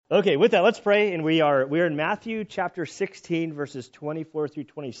Okay, with that, let's pray. And we're in Matthew chapter 16, verses 24 through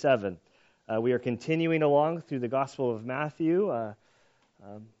 27. We are continuing along through the Gospel of Matthew.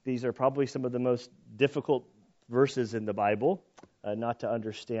 These are probably some of the most difficult verses in the Bible, not to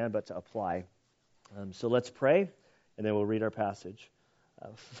understand, but to apply. So let's pray, and then we'll read our passage.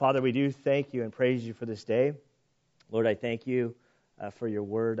 Father, we do thank you and praise you for this day. Lord, I thank you for your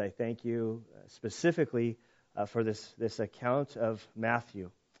word. I thank you specifically for this account of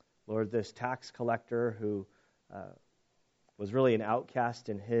Matthew. Lord, this tax collector who was really an outcast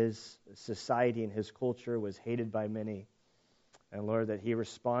in his society and his culture, was hated by many. And Lord, that he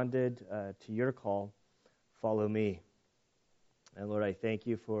responded to your call, follow me. And Lord, I thank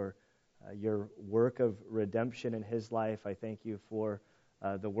you for your work of redemption in his life. I thank you for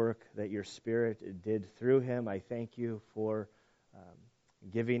the work that your Spirit did through him. I thank you for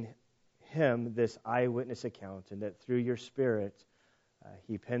giving him this eyewitness account, and that through your Spirit,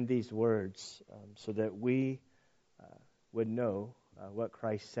 he penned these words so that we would know what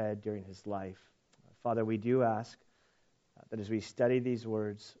Christ said during his life. Father, we do ask that as we study these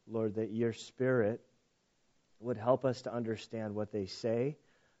words, Lord, that your Spirit would help us to understand what they say.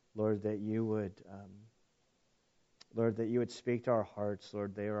 Lord, that you would speak to our hearts.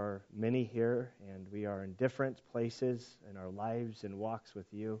 Lord, there are many here, and we are in different places in our lives and walks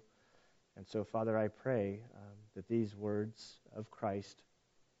with you. And so, Father, I pray that these words of Christ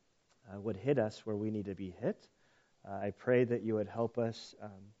would hit us where we need to be hit. I pray that you would help us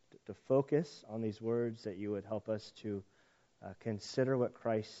to focus on these words, that you would help us to consider what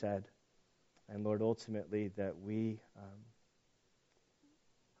Christ said, and Lord, ultimately that we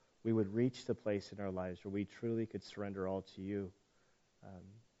would reach the place in our lives where we truly could surrender all to you,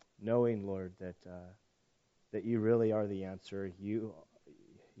 knowing, Lord, that you really are the answer.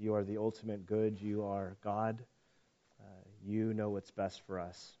 You are the ultimate good. You are God. You know what's best for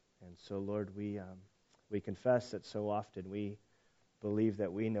us. And so, Lord, we confess that so often we believe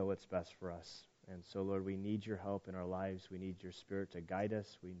that we know what's best for us. And so, Lord, we need your help in our lives. We need your Spirit to guide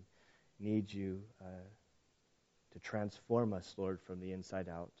us. We need you to transform us, Lord, from the inside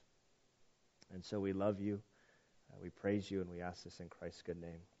out. And so we love you, we praise you, and we ask this in Christ's good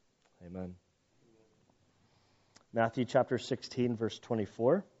name. Amen. Matthew chapter 16, verse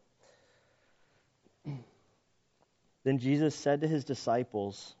 24. Then Jesus said to his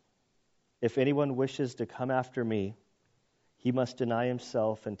disciples, "If anyone wishes to come after me, he must deny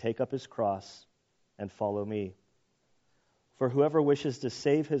himself and take up his cross and follow me. For whoever wishes to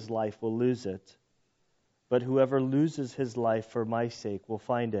save his life will lose it, but whoever loses his life for my sake will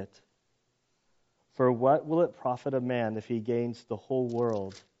find it. For what will it profit a man if he gains the whole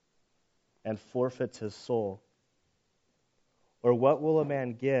world and forfeits his soul? Or what will a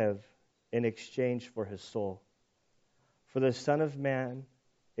man give in exchange for his soul? For the Son of Man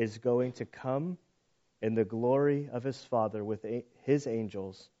is going to come in the glory of his Father with his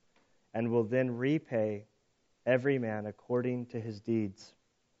angels, and will then repay every man according to his deeds.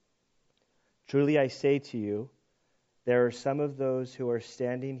 Truly I say to you, there are some of those who are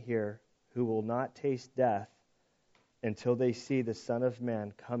standing here who will not taste death until they see the Son of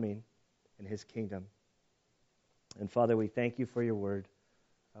Man coming in his kingdom." And Father, we thank you for your word.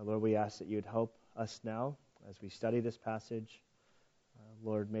 Lord, we ask that you would help us now as we study this passage.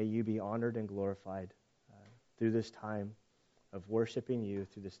 Lord, may you be honored and glorified through this time of worshiping you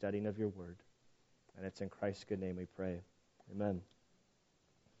through the studying of your word. And it's in Christ's good name we pray. Amen.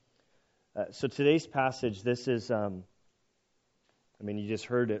 So today's passage, this is, you just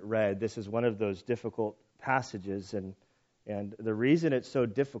heard it read. This is one of those difficult passages. And the reason it's so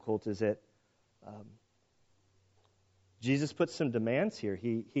difficult is that Jesus puts some demands here.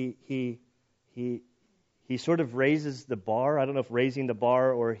 He sort of raises the bar. I don't know if raising the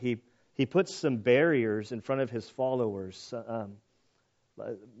bar, or he puts some barriers in front of his followers.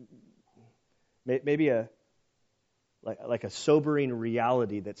 Maybe a sobering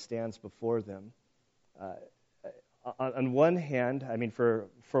reality that stands before them. On one hand, for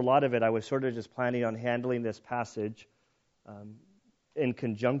a lot of it, I was sort of just planning on handling this passage in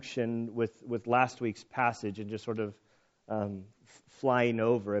conjunction with last week's passage and just sort of flying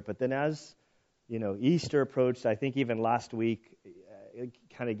over it. But then as Easter approached, I think even last week,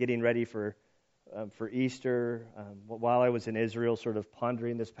 kind of getting ready for Easter, while I was in Israel, sort of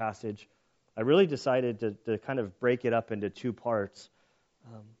pondering this passage, I really decided to kind of break it up into two parts,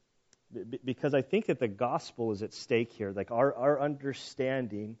 because I think that the gospel is at stake here. Like our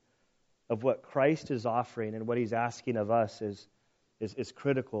understanding of what Christ is offering and what He's asking of us is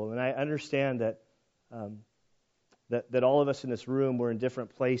critical. And I understand that all of us in this room, we're in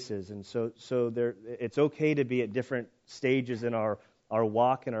different places, and so it's okay to be at different stages in our our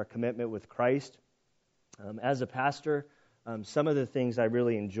walk and our commitment with Christ. As a pastor, some of the things I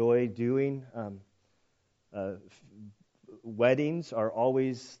really enjoy doing, weddings are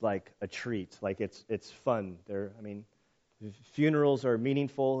always like a treat. Like it's fun. Funerals are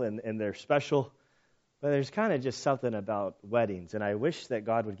meaningful and they're special, but there's kind of just something about weddings. And I wish that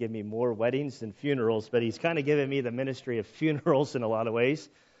God would give me more weddings than funerals, but He's kind of given me the ministry of funerals in a lot of ways.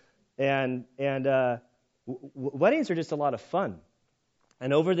 And weddings are just a lot of fun.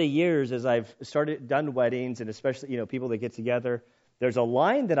 And over the years, as I've done weddings, and especially people that get together, there's a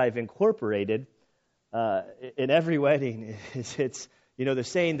line that I've incorporated in every wedding. It's the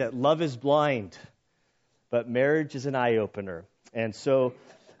saying that love is blind, but marriage is an eye opener. And so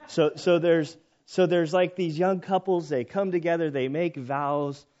there's like these young couples. They come together, they make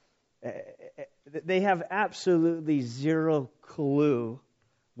vows. They have absolutely zero clue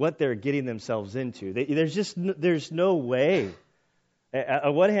what they're getting themselves into. There's no way.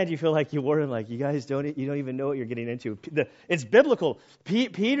 On one hand, you feel like you warn them, like you guys don't even know what you're getting into. It's biblical.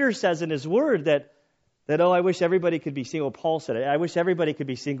 Peter says in his word that I wish everybody could be single. Paul said it. I wish everybody could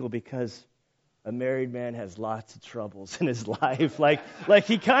be single because a married man has lots of troubles in his life. like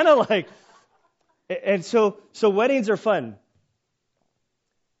he kind of like, and so weddings are fun.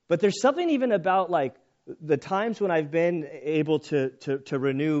 But there's something even about like the times when I've been able to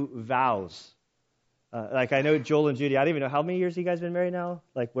renew vows. Like I know Joel and Judy, I don't even know how many years you guys been married now?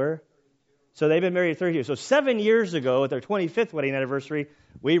 Like where? So they've been married 30 years. So 7 years ago at their 25th wedding anniversary,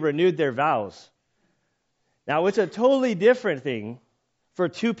 we renewed their vows. Now it's a totally different thing for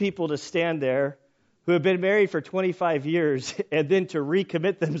two people to stand there who have been married for 25 years and then to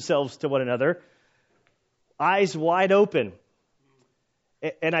recommit themselves to one another, eyes wide open.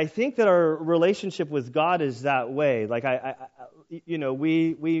 And I think that our relationship with God is that way. Like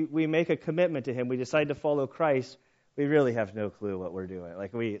we make a commitment to Him. We decide to follow Christ. We really have no clue what we're doing.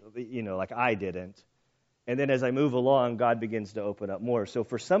 Like I didn't. And then as I move along, God begins to open up more. So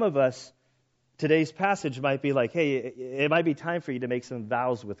for some of us, today's passage might be like, hey, it might be time for you to make some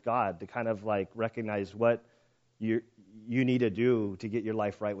vows with God to kind of like recognize what you need to do to get your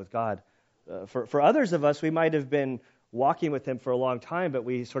life right with God. For others of us, we might have been walking with Him for a long time, but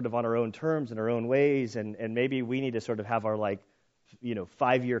we sort of on our own terms and our own ways, and maybe we need to sort of have our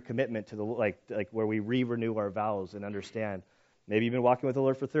 5-year commitment to the like where we renew our vows and understand. Maybe you've been walking with the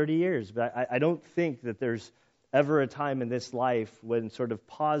Lord for 30 years, but I don't think that there's ever a time in this life when sort of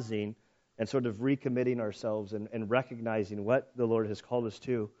pausing and sort of recommitting ourselves and recognizing what the Lord has called us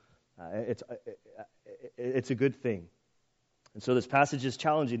to. It's a good thing. And so this passage is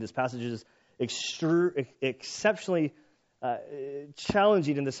challenging. This passage is exceptionally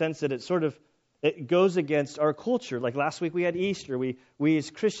challenging in the sense that it goes against our culture. Like last week we had Easter. We as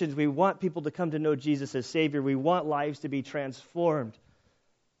Christians, we want people to come to know Jesus as Savior. We want lives to be transformed.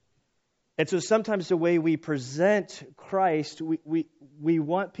 And so sometimes the way we present Christ, we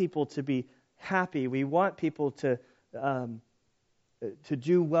want people to be happy. We want people to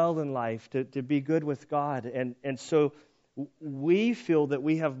do well in life, to be good with God. And so we feel that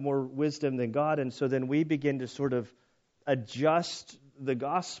we have more wisdom than God, and so then we begin to sort of adjust the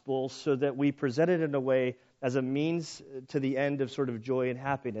gospel so that we present it in a way as a means to the end of sort of joy and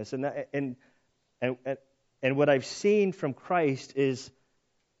happiness. And what I've seen from Christ is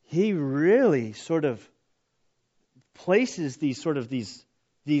He really sort of places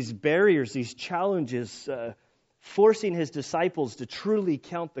these barriers, these challenges, forcing His disciples to truly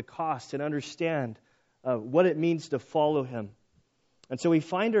count the cost and understand what it means to follow Him. And so we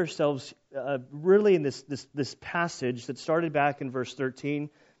find ourselves really in this passage that started back in verse 13.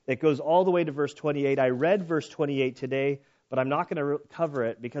 It goes all the way to verse 28. I read verse 28 today, but I'm not going to cover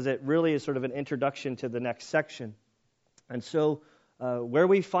it because it really is sort of an introduction to the next section. And so where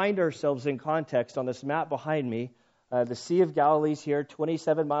we find ourselves in context on this map behind me, the Sea of Galilee is here,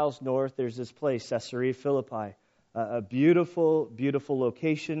 27 miles north. There's this place, Caesarea Philippi, a beautiful, beautiful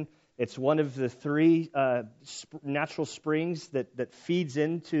location. It's one of the 3 natural springs that feeds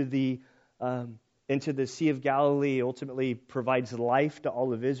into the Sea of Galilee, ultimately provides life to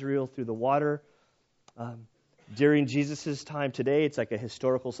all of Israel through the water. During Jesus' time today, it's like a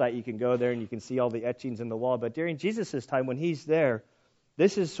historical site. You can go there and you can see all the etchings in the wall. But during Jesus' time, when He's there,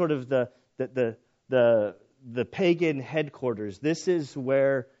 this is sort of the pagan headquarters. This is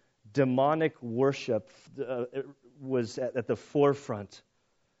where demonic worship was at the forefront.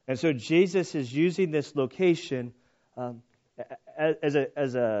 And so Jesus is using this location as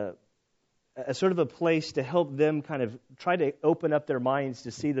a sort of a place to help them kind of try to open up their minds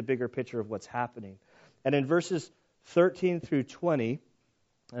to see the bigger picture of what's happening. And in verses 13 through 20,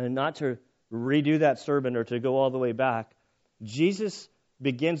 and not to redo that sermon or to go all the way back, Jesus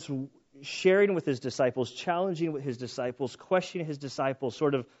begins sharing with his disciples, challenging with his disciples, questioning his disciples,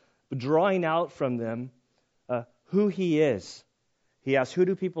 sort of drawing out from them who he is. He asks, who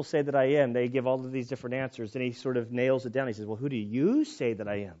do people say that I am? They give all of these different answers. And he sort of nails it down. He says, well, who do you say that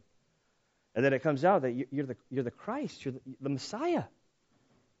I am? And then it comes out that you're the Christ. You're the Messiah.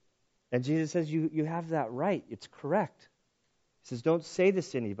 And Jesus says, you have that right. It's correct. He says, don't say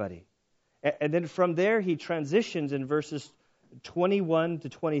this to anybody. And then from there, he transitions in verses 21 to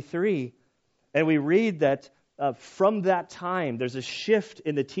 23. And we read that from that time, there's a shift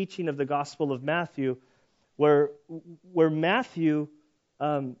in the teaching of the Gospel of Matthew where Matthew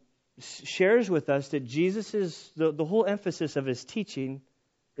shares with us that Jesus is, the whole emphasis of his teaching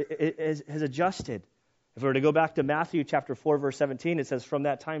has adjusted. If we were to go back to Matthew chapter 4, verse 17, it says, from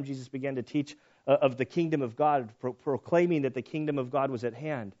that time Jesus began to teach of the kingdom of God, proclaiming that the kingdom of God was at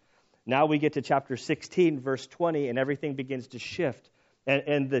hand. Now we get to chapter 16, verse 20, and everything begins to shift.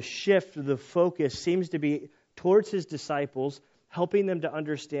 And the shift, the focus seems to be towards his disciples, helping them to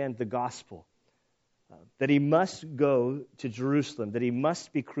understand the gospel. That he must go to Jerusalem, that he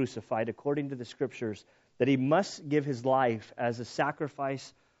must be crucified according to the scriptures, that he must give his life as a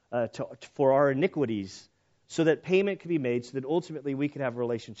sacrifice for our iniquities so that payment could be made, so that ultimately we could have a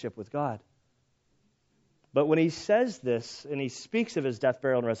relationship with God. But when he says this, and he speaks of his death,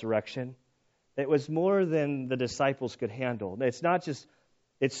 burial, and resurrection, it was more than the disciples could handle. It's not just,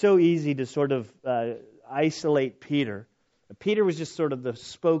 it's so easy to sort of isolate Peter. Peter was just sort of the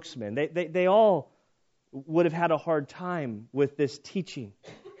spokesman. They all would have had a hard time with this teaching.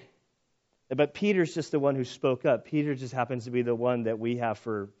 But Peter's just the one who spoke up. Peter just happens to be the one that we have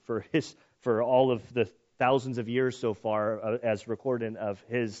for all of the thousands of years so far as recorded of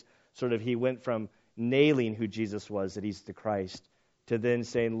his sort of, he went from nailing who Jesus was, that he's the Christ, to then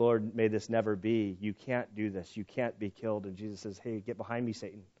saying, Lord, may this never be. You can't do this. You can't be killed. And Jesus says, hey, get behind me,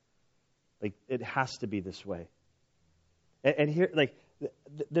 Satan. Like, it has to be this way. And here, like,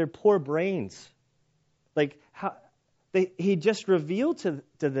 their poor brains. Like, how he just revealed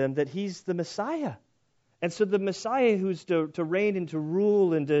to them that he's the Messiah. And so the Messiah who's to reign and to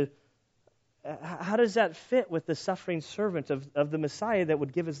rule and to, how does that fit with the suffering servant of the Messiah that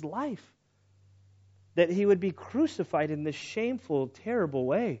would give his life? That he would be crucified in this shameful, terrible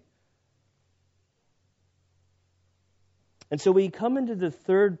way. And so we come into the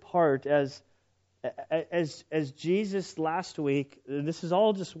third part as Jesus last week, this is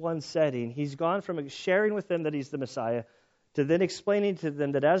all just one setting. He's gone from sharing with them that he's the Messiah to then explaining to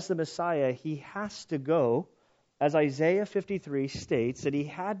them that as the Messiah, he has to go, as Isaiah 53 states, that he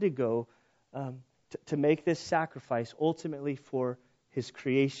had to go to make this sacrifice ultimately for his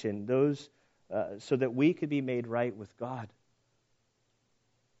creation, so that we could be made right with God.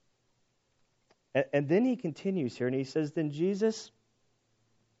 And then he continues here, and he says, then Jesus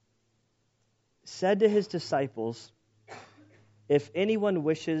said to his disciples, if anyone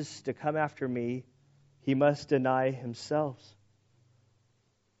wishes to come after me, he must deny himself.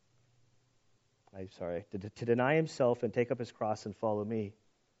 To deny himself and take up his cross and follow me.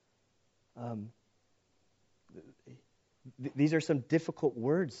 These are some difficult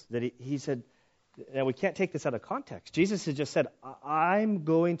words that he said. Now, we can't take this out of context. Jesus has just said, I'm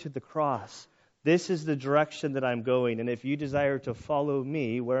going to the cross. This is the direction that I'm going. And if you desire to follow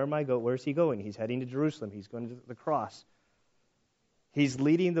me, where am I going? Where's he going? He's heading to Jerusalem. He's going to the cross. He's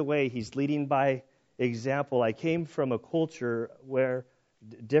leading the way. He's leading by example. I came from a culture where,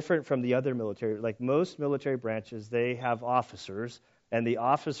 different from the other military, like most military branches, they have officers, and the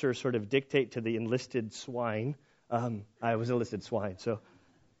officers sort of dictate to the enlisted swine. I was enlisted swine, so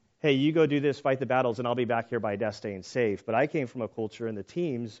hey, you go do this, fight the battles, and I'll be back here by death staying safe. But I came from a culture in the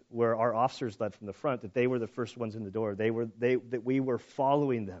teams where our officers led from the front, that they were the first ones in the door. That we were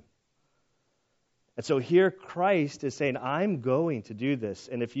following them. And so here Christ is saying, I'm going to do this.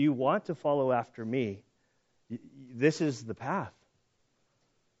 And if you want to follow after me, this is the path.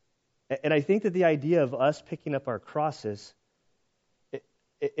 And I think that the idea of us picking up our crosses,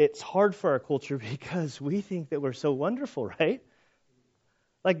 it's hard for our culture because we think that we're so wonderful, right?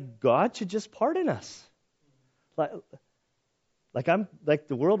 Like God should just pardon us. Like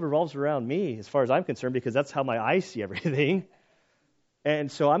the world revolves around me as far as I'm concerned, because that's how my eyes see everything.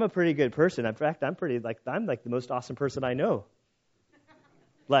 And so I'm a pretty good person. In fact, I'm like the most awesome person I know.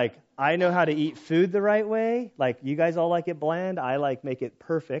 Like, I know how to eat food the right way. Like, you guys all like it bland. I make it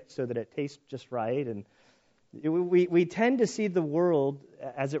perfect so that it tastes just right. And we tend to see the world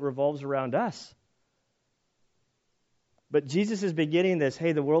as it revolves around us. But Jesus is beginning this,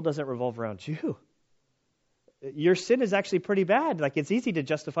 hey, the world doesn't revolve around you. Your sin is actually pretty bad. Like, it's easy to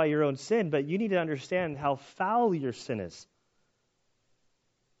justify your own sin, but you need to understand how foul your sin is.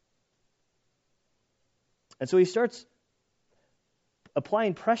 And so he starts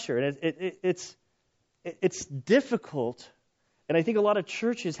applying pressure, and it's difficult. And I think a lot of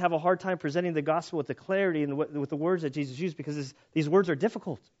churches have a hard time presenting the gospel with the clarity and with the words that Jesus used, because these words are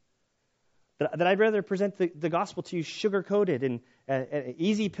difficult. That I'd rather present the gospel to you sugar-coated and an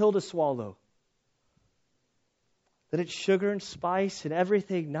easy pill to swallow. That it's sugar and spice and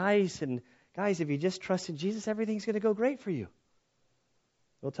everything nice. And guys, if you just trust in Jesus, everything's going to go great for you.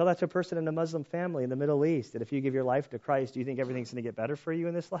 We'll tell that to a person in a Muslim family in the Middle East, that if you give your life to Christ, do you think everything's going to get better for you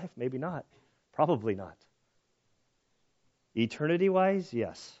in this life? Maybe not. Probably not. Eternity-wise,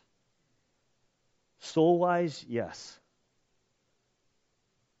 yes. Soul-wise, yes.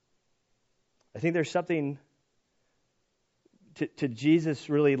 I think there's something to Jesus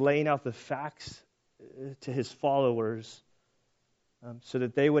really laying out the facts to his followers so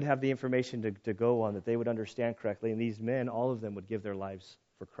that they would have the information to go on, that they would understand correctly. And these men, all of them, would give their lives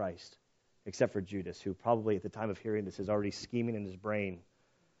for Christ, except for Judas, who probably at the time of hearing this is already scheming in his brain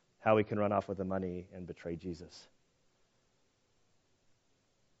how he can run off with the money and betray Jesus.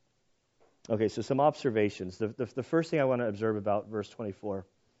 Okay, so some observations. The first thing I want to observe about verse 24.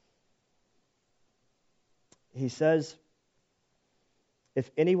 He says,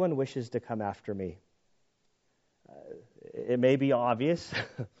 if anyone wishes to come after me, it may be obvious,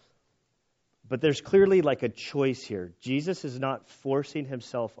 but there's clearly like a choice here. Jesus is not forcing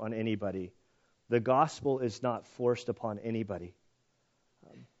himself on anybody. The gospel is not forced upon anybody.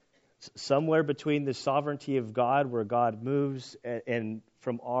 Somewhere between the sovereignty of God, where God moves, and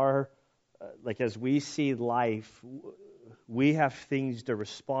from our, like as we see life, we have things to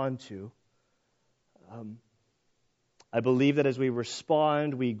respond to. I believe that as we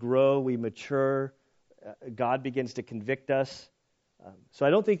respond, we grow, we mature, God begins to convict us. So I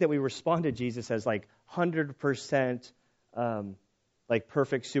don't think that we respond to Jesus as like 100% like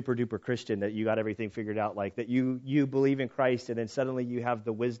perfect, super duper Christian, that you got everything figured out, like that you believe in Christ and then suddenly you have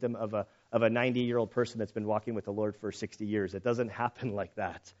the wisdom of a 90-year-old person that's been walking with the Lord for 60 years. It doesn't happen like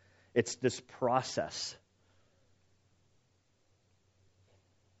that. It's this process.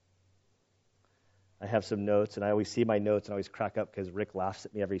 I have some notes, and I always see my notes and I always crack up because Rick laughs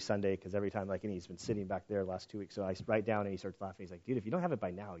at me every Sunday, because every time, like, and he's been sitting back there the last 2 weeks, so I write down and he starts laughing. He's like, dude, if you don't have it by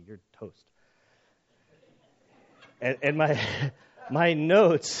now, you're toast. And my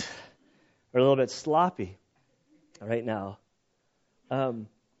notes are a little bit sloppy right now. And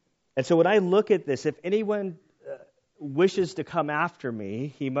so when I look at this, if anyone wishes to come after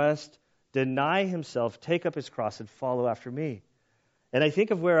me, he must deny himself, take up his cross, and follow after me. And I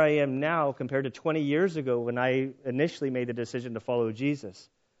think of where I am now compared to 20 years ago when I initially made the decision to follow Jesus.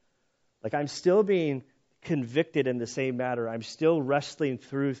 Like, I'm still being convicted in the same matter. I'm still wrestling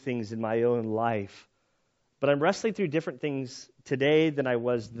through things in my own life. But I'm wrestling through different things today than I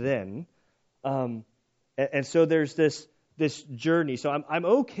was then. And so there's this journey. So I'm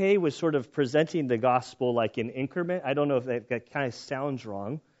okay with sort of presenting the gospel like in increment. I don't know if that kind of sounds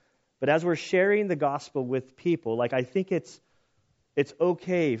wrong. But as we're sharing the gospel with people, like, I think it's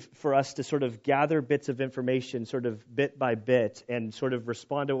okay for us to sort of gather bits of information sort of bit by bit and sort of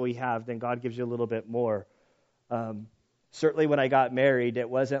respond to what we have. Then God gives you a little bit more. Certainly when I got married, it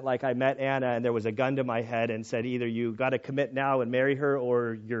wasn't like I met Anna and there was a gun to my head and said, either you got to commit now and marry her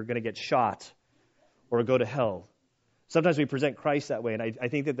or you're going to get shot or go to hell. Sometimes we present Christ that way, and I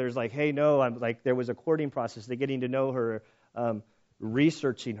think that there's like, hey, no, I'm like, there was a courting process, the getting to know her,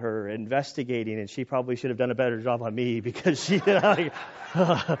 researching her, investigating, and she probably should have done a better job on me because she did. Like,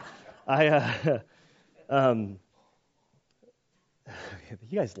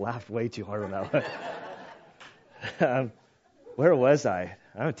 you guys laughed way too hard on that one. Where was I?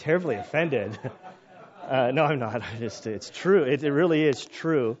 I'm terribly offended. No, I'm not. It's true. It really is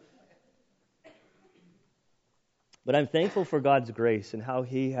true. But I'm thankful for God's grace and how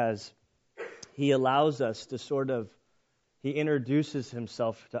He allows us to sort of, He introduces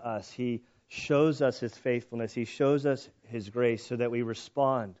Himself to us. He shows us His faithfulness. He shows us His grace so that we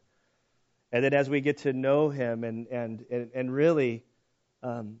respond. And then as we get to know Him and really,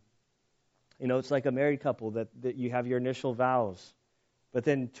 it's like a married couple that you have your initial vows. But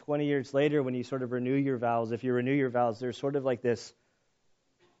then 20 years later, when you sort of renew your vows, if you renew your vows, there's sort of like this,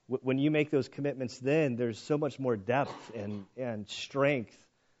 when you make those commitments then, there's so much more depth and strength.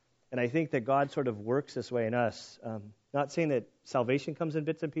 And I think that God sort of works this way in us. Not saying that salvation comes in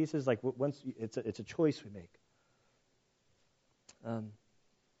bits and pieces. Like once it's a choice we make.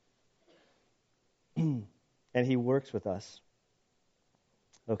 And He works with us.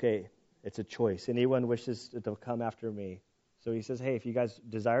 Okay, it's a choice. Anyone wishes to come after me. So He says, hey, if you guys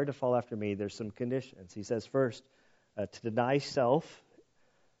desire to follow after me, there's some conditions. He says first, to deny self,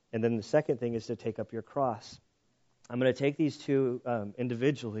 And then the second thing is to take up your cross. I'm going to take these two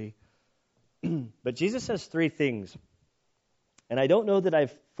individually. But Jesus says three things. And I don't know that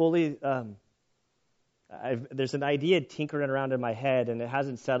I've fully... there's an idea tinkering around in my head, and it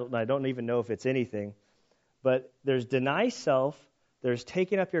hasn't settled, and I don't even know if it's anything. But there's deny self, there's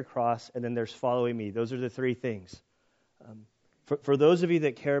taking up your cross, and then there's following me. Those are the three things. For those of you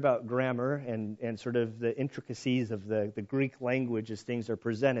that care about grammar and sort of the intricacies of the Greek language as things are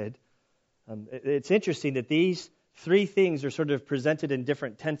presented, it's interesting that these three things are sort of presented in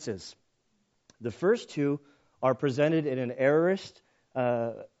different tenses. The first two are presented in an aorist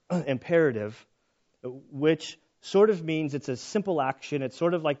imperative, which sort of means it's a simple action. It's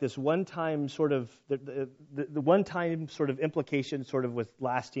sort of like this one-time sort of, the one-time sort of implication sort of with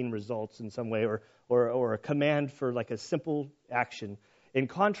lasting results in some way, or a command for like a simple action, in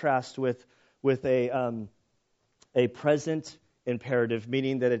contrast with a present imperative,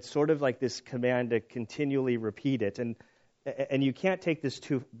 meaning that it's sort of like this command to continually repeat it. And you can't take this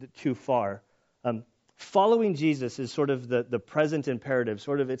too far. Following Jesus is sort of the present imperative.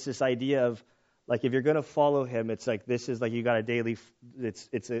 Sort of it's this idea of, like, if you're going to follow him, it's like this is like you got a daily, it's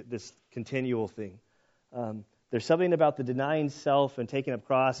this continual thing. There's something about the denying self and taking up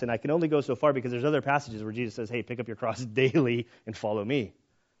cross, and I can only go so far because there's other passages where Jesus says, hey, pick up your cross daily and follow me.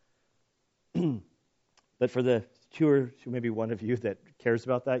 But for the two or maybe one of you that cares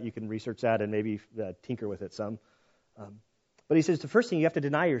about that, you can research that and maybe tinker with it some. But he says the first thing, you have to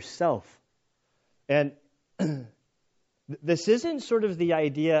deny yourself. And this isn't sort of the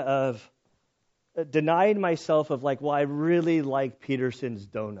idea of denying myself of like, well, I really like Peterson's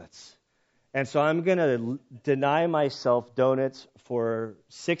donuts. And so I'm going to deny myself donuts for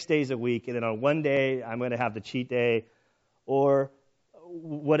 6 days a week, and then on one day I'm going to have the cheat day, or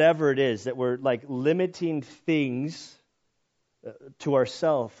whatever it is, that we're like limiting things to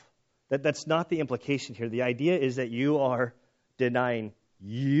ourselves. That's not the implication here. The idea is that you are denying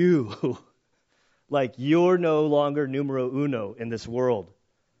you. Like you're no longer numero uno in this world.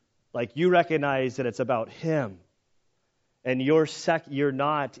 Like you recognize that it's about him. And you're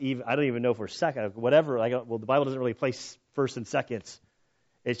not even, I don't even know if we're second, whatever. Well, the Bible doesn't really place first and seconds.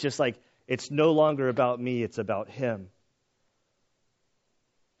 It's just like, it's no longer about me, it's about him.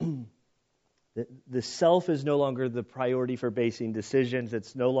 The self is no longer the priority for basing decisions.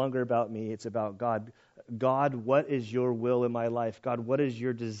 It's no longer about me, it's about God. God, what is your will in my life? God, what is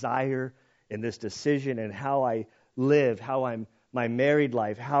your desire in this decision and how I live, how I'm my married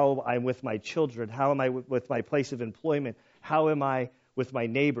life, how I'm with my children, how am I with my place of employment, how am I with my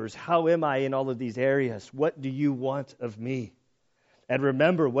neighbors, how am I in all of these areas? What do you want of me? And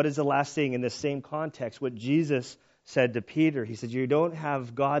remember, what is the last thing in this same context? What Jesus said to Peter. He said, you don't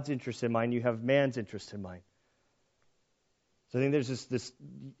have God's interest in mind, you have man's interest in mind. So I think there's this,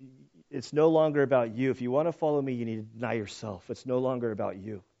 it's no longer about you. If you want to follow me, you need to deny yourself. It's no longer about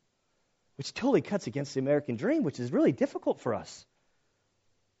you. Which totally cuts against the American dream, which is really difficult for us.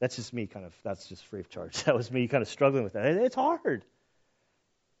 That's just me that's just free of charge. That was me kind of struggling with that. It's hard.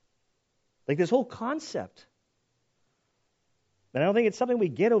 Like this whole concept. And I don't think it's something we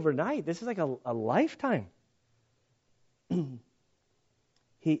get overnight. This is like a lifetime.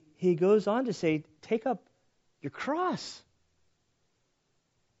 He goes on to say, take up your cross.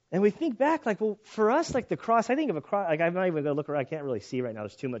 And we think back, like, well, for us, like the cross, I think of a cross, like I'm not even going to look around. I can't really see right now.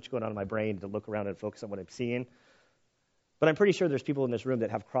 There's too much going on in my brain to look around and focus on what I'm seeing. But I'm pretty sure there's people in this room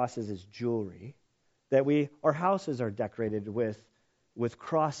that have crosses as jewelry, that our houses are decorated with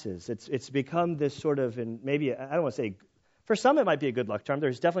crosses. It's become this sort of, and maybe, I don't want to say, for some it might be a good luck charm.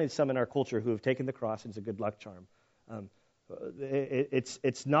 There's definitely some in our culture who have taken the cross and it's a good luck charm.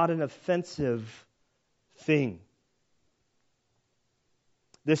 It's not an offensive thing.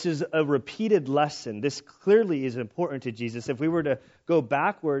 This is a repeated lesson. This clearly is important to Jesus. If we were to go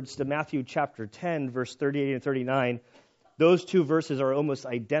backwards to Matthew chapter 10, verse 38 and 39, those two verses are almost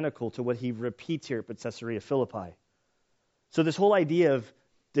identical to what he repeats here at Caesarea Philippi. So this whole idea of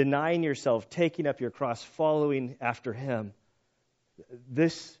denying yourself, taking up your cross, following after him,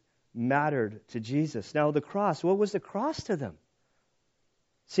 this mattered to Jesus. Now the cross, what was the cross to them?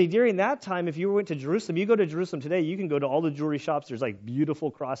 See, during that time, if you went to Jerusalem, you go to Jerusalem today, you can go to all the jewelry shops. There's like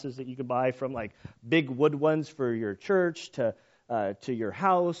beautiful crosses that you can buy, from like big wood ones for your church to your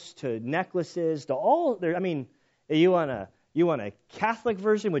house to necklaces to all there. I mean, you want a Catholic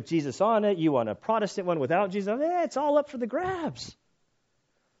version with Jesus on it. You want a Protestant one without Jesus. It's all up for the grabs.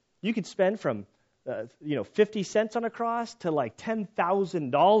 You could spend from 50 cents on a cross to like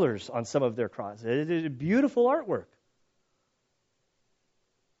 $10,000 on some of their crosses. It is beautiful artwork.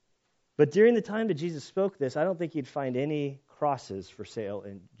 But during the time that Jesus spoke this, I don't think you'd find any crosses for sale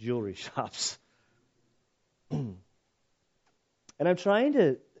in jewelry shops. And I'm trying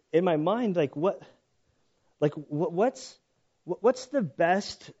to, in my mind, what's the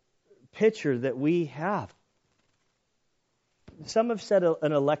best picture that we have? Some have said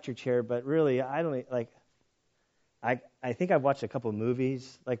an electric chair, but really, I don't like. I think I've watched a couple of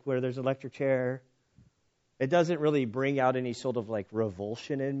movies where there's an electric chair. It doesn't really bring out any sort of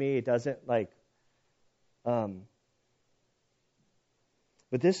revulsion in me. It doesn't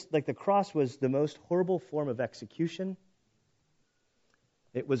but this, the cross was the most horrible form of execution.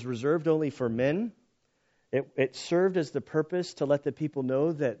 It was reserved only for men. It served as the purpose to let the people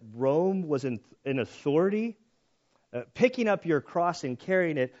know that Rome was in authority. Picking up your cross and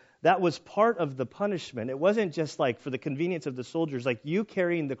carrying it, that was part of the punishment. It wasn't just for the convenience of the soldiers, you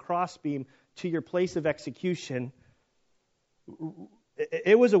carrying the crossbeam to your place of execution.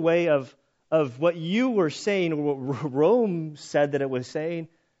 It was a way of what you were saying, what Rome said that it was saying,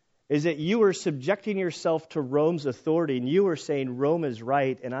 is that you were subjecting yourself to Rome's authority, and you were saying Rome is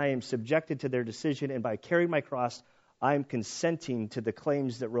right, and I am subjected to their decision, and by carrying my cross, I'm consenting to the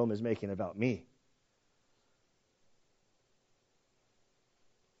claims that Rome is making about me.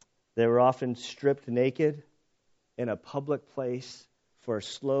 They were often stripped naked in a public place for a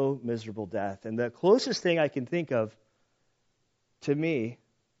slow, miserable death. And the closest thing I can think of to me,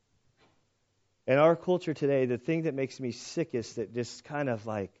 in our culture today, the thing that makes me sickest, that just kind of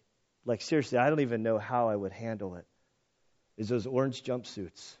seriously, I don't even know how I would handle it, is those orange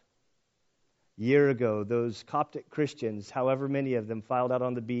jumpsuits. Year ago, those Coptic Christians, however many of them, filed out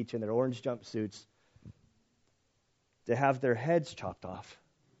on the beach in their orange jumpsuits to have their heads chopped off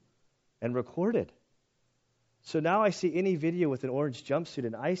and recorded. So now I see any video with an orange jumpsuit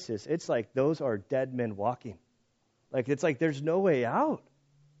in ISIS, it's like those are dead men walking. It's like there's no way out.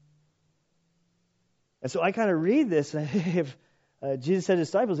 And so I kind of read this, if Jesus said to his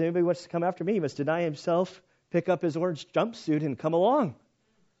disciples, anybody wants to come after me, he must deny himself, pick up his orange jumpsuit, and come along.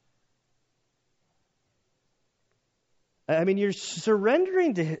 I mean, you're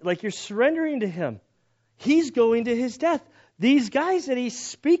surrendering to him. He's going to his death. These guys that he's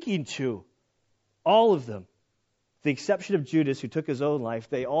speaking to, all of them, with the exception of Judas, who took his own life,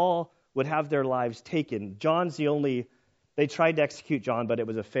 they all would have their lives taken. John's the only, they tried to execute John, but it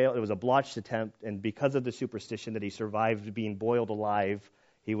was a fail. It was a blotched attempt, and because of the superstition that he survived being boiled alive,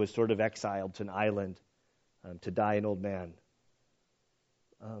 he was sort of exiled to an island to die an old man.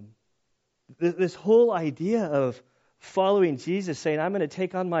 This whole idea of following Jesus, saying, I'm going to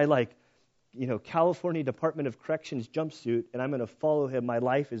take on my California Department of Corrections jumpsuit, and I'm going to follow him. My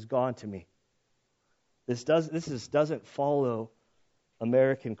life is gone to me. This doesn't follow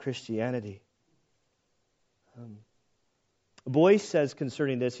American Christianity. Boyce says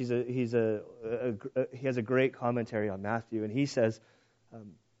concerning this, he has a great commentary on Matthew, and he says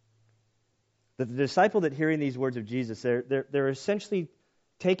that the disciple that hearing these words of Jesus, they're essentially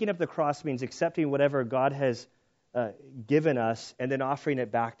taking up the cross means accepting whatever God has given us and then offering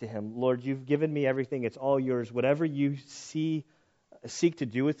it back to him. Lord, you've given me everything. It's all yours. Whatever you seek to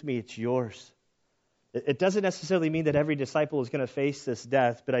do with me, it's yours. It doesn't necessarily mean that every disciple is going to face this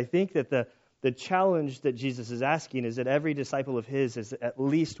death, but I think that the challenge that Jesus is asking is that every disciple of his is at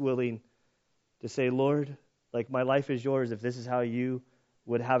least willing to say, Lord, my life is yours. If this is how you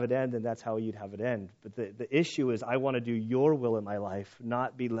would have it end, then that's how you'd have it end. But the issue is I want to do your will in my life,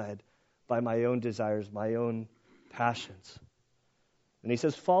 not be led by my own desires, my own passions. And he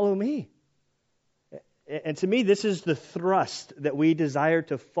says, follow me. And to me, this is the thrust that we desire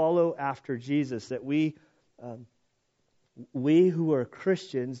to follow after Jesus, that we who are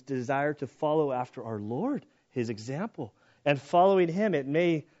Christians desire to follow after our Lord, his example. And following him, it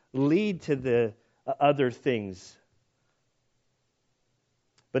may lead to the other things.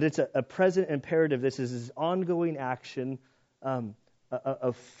 But it's a present imperative. This is his ongoing action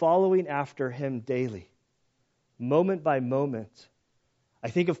of following after him daily, moment by moment. I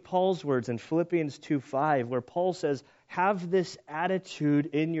think of Paul's words in Philippians 2:5, where Paul says, have this attitude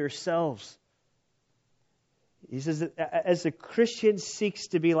in yourselves. He says that as a Christian seeks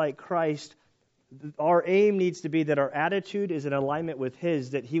to be like Christ, our aim needs to be that our attitude is in alignment with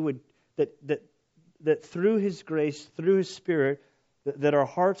his, that he would that through his grace, through his Spirit, that our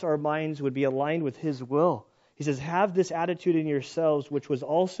hearts, our minds would be aligned with his will. He says, have this attitude in yourselves, which was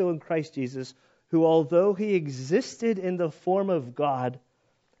also in Christ Jesus, who, although he existed in the form of God,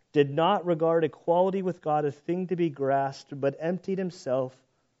 did not regard equality with God a thing to be grasped, but emptied himself,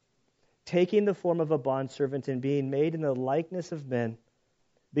 taking the form of a bondservant and being made in the likeness of men,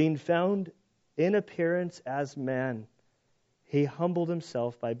 being found in appearance as man, he humbled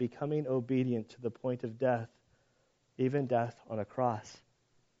himself by becoming obedient to the point of death, even death on a cross.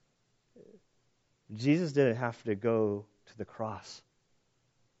 Jesus didn't have to go to the cross.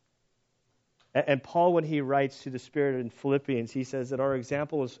 And Paul, when he writes to the Spirit in Philippians, he says that our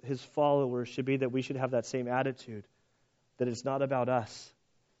example as his followers should be that we should have that same attitude, that it's not about us,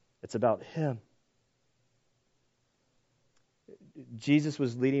 it's about him. Jesus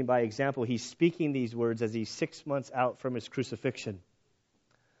was leading by example. He's speaking these words as he's 6 months out from his crucifixion.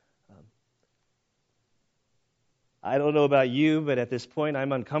 I don't know about you, but at this point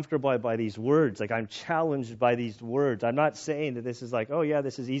I'm uncomfortable by these words. Like, I'm challenged by these words. I'm not saying that this is like, oh yeah,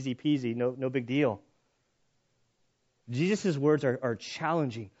 this is easy peasy, no big deal. Jesus' words are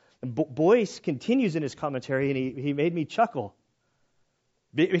challenging. And Boyce continues in his commentary, and he made me chuckle.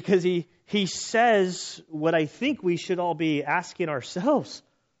 Because he says what I think we should all be asking ourselves.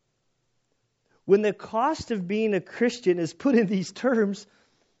 When the cost of being a Christian is put in these terms,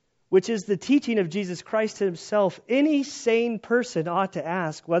 which is the teaching of Jesus Christ himself, any sane person ought to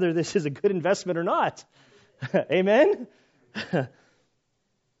ask whether this is a good investment or not. Amen?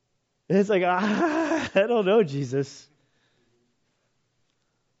 It's like, I don't know, Jesus.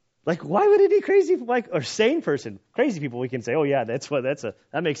 Like, why would any crazy, or sane person, crazy people, we can say, oh yeah,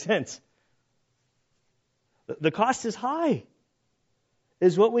 that makes sense. The cost is high.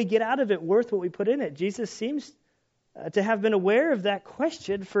 Is what we get out of it worth what we put in it? Jesus seems to have been aware of that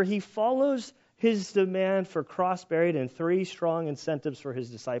question, for he follows his demand for cross-buried and 3 strong incentives for his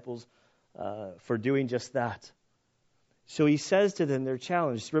disciples for doing just that. So he says to them, they're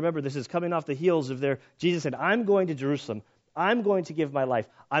challenged. Remember, this is coming off the heels of Jesus said, I'm going to Jerusalem. I'm going to give my life.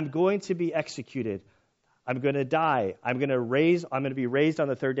 I'm going to be executed. I'm going to die. I'm going to be raised on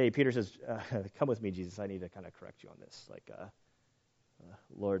the 3rd day. Peter says, come with me, Jesus. I need to kind of correct you on this.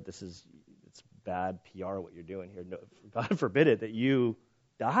 Lord, it's bad PR what you're doing here. No, God forbid it that you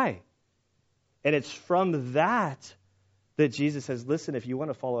die. And it's from that Jesus says, listen, if you want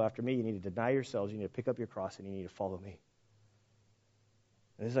to follow after me, you need to deny yourselves, you need to pick up your cross, and you need to follow me.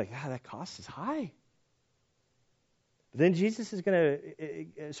 And it's like, that cost is high. But then Jesus is going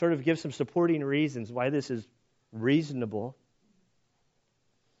to sort of give some supporting reasons why this is reasonable.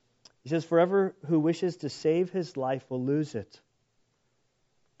 He says, "Forever who wishes to save his life will lose it.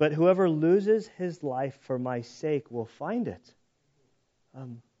 But whoever loses his life for my sake will find it."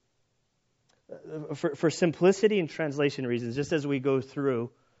 For simplicity and translation reasons, just as we go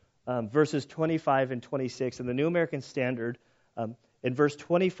through verses 25 and 26 in the New American Standard, in verse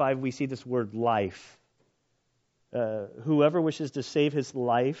 25 we see this word life. Whoever wishes to save his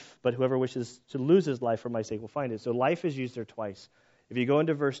life, but whoever wishes to lose his life for my sake will find it. So life is used there twice. If you go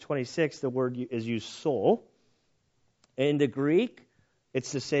into verse 26, the word is used soul. In the Greek,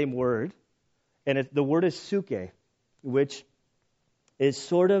 it's the same word. And the word is suke, which is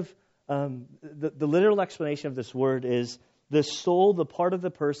sort of, the literal explanation of this word is the soul, the part of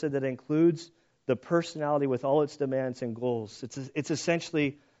the person that includes the personality with all its demands and goals. It's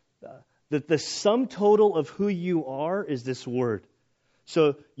essentially the sum total of who you are is this word.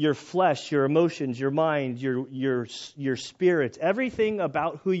 So your flesh, your emotions, your mind, your spirit, everything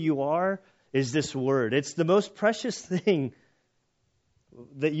about who you are is this word. It's the most precious thing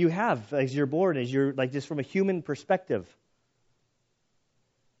that you have as you're born, as you're like just from a human perspective.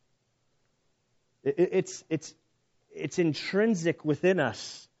 It's intrinsic within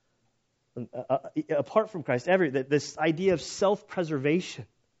us, apart from Christ. This idea of self-preservation.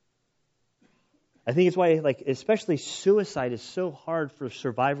 I think it's why, especially suicide is so hard for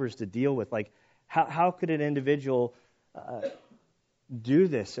survivors to deal with. How could an individual do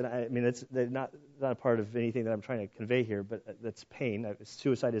this? And I mean, that's not a part of anything that I'm trying to convey here, but that's pain.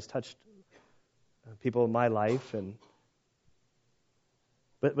 Suicide has touched people in my life,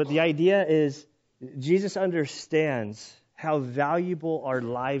 but the idea is Jesus understands how valuable our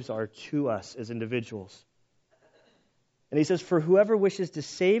lives are to us as individuals. And he says, "For whoever wishes to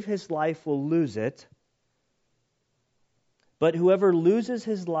save his life will lose it, but whoever loses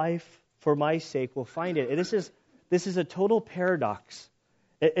his life for my sake will find it." And this is a total paradox.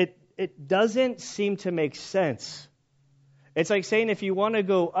 It doesn't seem to make sense. It's like saying if you want to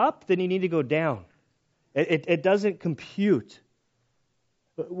go up, then you need to go down. It doesn't compute.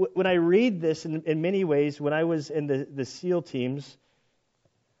 When I read this, in many ways, when I was in the SEAL teams,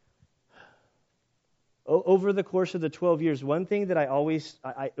 over the course of the 12 years, one thing that I always,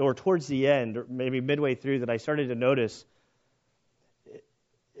 or towards the end, or maybe midway through, that I started to notice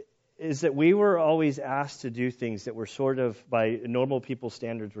is that we were always asked to do things that were sort of, by normal people's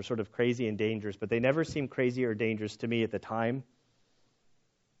standards, were sort of crazy and dangerous, but they never seemed crazy or dangerous to me at the time.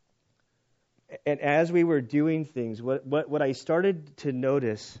 And as we were doing things, what I started to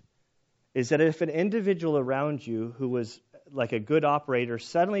notice is that if an individual around you who was like a good operator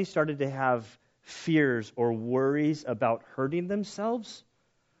suddenly started to have fears or worries about hurting themselves,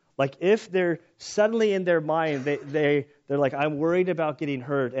 like if they're suddenly in their mind, they're like, I'm worried about getting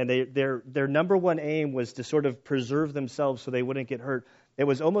hurt, and their number one aim was to sort of preserve themselves so they wouldn't get hurt. It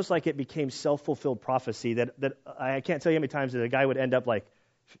was almost like it became self-fulfilled prophecy that I can't tell you how many times that a guy would end up like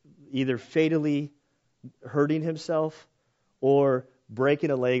either fatally hurting himself or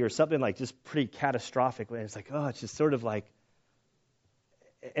breaking a leg or something like just pretty catastrophic. And it's like, oh, it's just sort of like,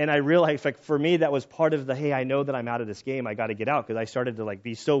 and I realized, like, for me, that was part of the, hey, I know that I'm out of this game. I got to get out, because I started to like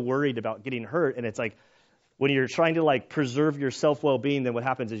be so worried about getting hurt. And it's like, when you're trying to like preserve your self-well-being, then what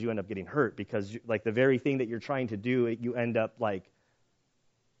happens is you end up getting hurt, because like the very thing that you're trying to do, you end up like,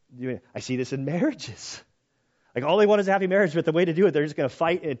 I see this in marriages. Like, all they want is a happy marriage, but the way to do it, they're just going to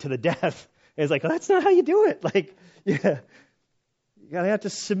fight it to the death. And it's like, well, that's not how you do it. Like, yeah, you got to have to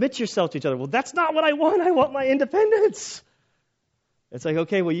submit yourself to each other. Well, that's not what I want. I want my independence. It's like,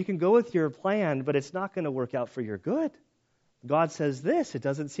 okay, well, you can go with your plan, but it's not going to work out for your good. God says this. It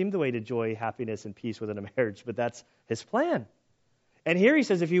doesn't seem the way to joy, happiness, and peace within a marriage, but that's his plan. And here he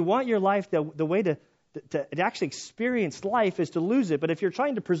says, if you want your life, the way to actually experience life is to lose it. But if you're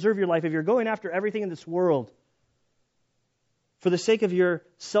trying to preserve your life, if you're going after everything in this world for the sake of your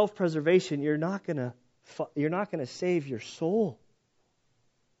self-preservation, you're not going to save your soul.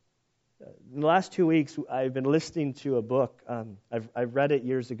 In the last 2 weeks, I've been listening to a book. I've read it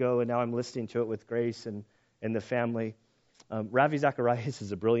years ago, and now I'm listening to it with Grace and the family. Ravi Zacharias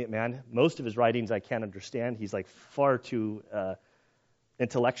is a brilliant man. Most of his writings I can't understand. He's like far too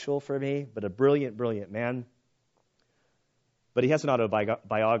intellectual for me, but a brilliant, brilliant man. But he has an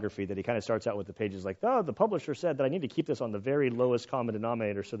autobiography that he kind of starts out with the pages like, oh, the publisher said that I need to keep this on the very lowest common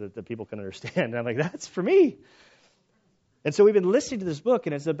denominator so that the people can understand. And I'm like, that's for me. And so we've been listening to this book,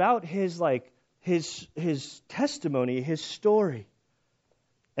 and it's about his testimony, his story.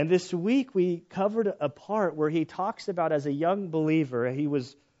 And this week we covered a part where he talks about, as a young believer, he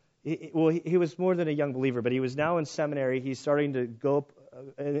was more than a young believer, but he was now in seminary. He's starting to go up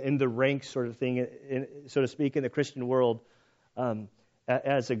in the ranks, sort of thing, so to speak, in the Christian world,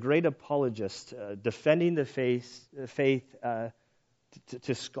 as a great apologist, defending the faith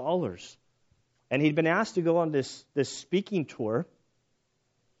to scholars. And he'd been asked to go on this speaking tour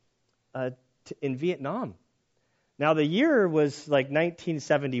in Vietnam. Now, the year was like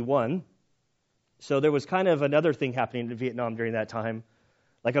 1971, so there was kind of another thing happening in Vietnam during that time,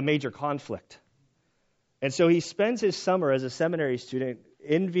 like a major conflict. And so he spends his summer as a seminary student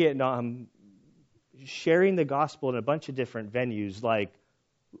in Vietnam sharing the gospel in a bunch of different venues,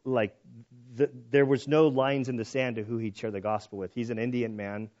 there was no lines in the sand to who he'd share the gospel with. He's an Indian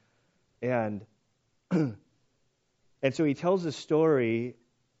man, and so he tells a story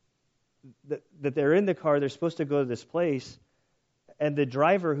that they're in the car, they're supposed to go to this place, and the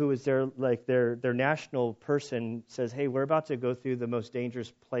driver, who is their national person, says, hey, we're about to go through the most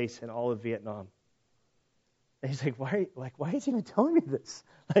dangerous place in all of Vietnam. And he's like, why is he even telling me this?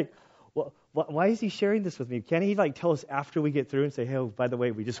 Like, well, why is he sharing this with me? Can't he tell us after we get through and say, hey, oh, by the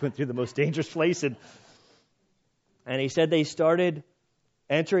way, we just went through the most dangerous place? And he said they started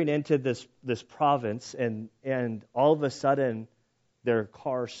entering into this province, and all of a sudden their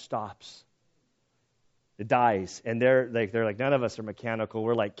car stops. It dies. And they're like, none of us are mechanical.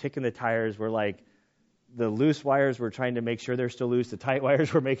 We're like kicking the tires. We're like, the loose wires, we're trying to make sure they're still loose. The tight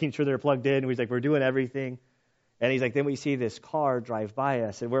wires, we're making sure they're plugged in. He's like, we're doing everything. And he's like, then we see this car drive by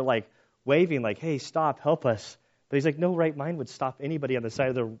us, and we're like waving like, hey, stop, help us. But he's like, no right mind would stop anybody on the side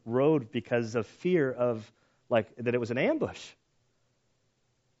of the road because of fear of that it was an ambush.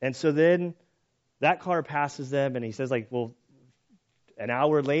 And so then that car passes them, and he says, well, an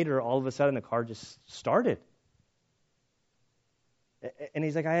hour later, all of a sudden the car just started. And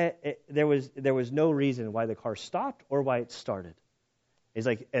he's like, there was no reason why the car stopped or why it started. He's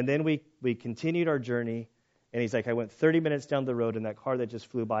like, and then we continued our journey, and he's like, I went 30 minutes down the road, and that car that just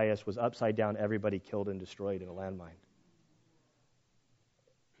flew by us was upside down, everybody killed and destroyed in a landmine.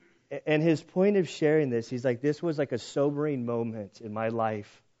 And his point of sharing this, he's like, this was like a sobering moment in my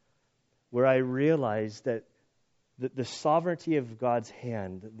life where I realized that the sovereignty of God's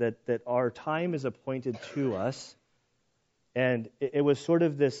hand, that our time is appointed to us. And it was sort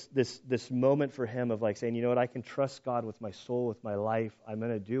of this moment for him of saying, you know what, I can trust God with my soul, with my life. I'm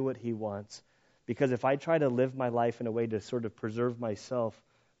going to do what he wants. Because if I try to live my life in a way to sort of preserve myself,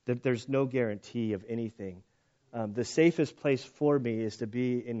 that there's no guarantee of anything. The safest place for me is to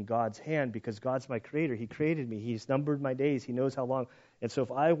be in God's hand, because God's my creator. He created me. He's numbered my days. He knows how long. And so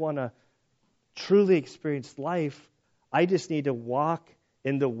if I want to truly experience life, I just need to walk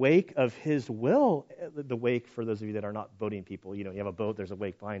in the wake of his will. The wake, for those of you that are not boating people, you have a boat, there's a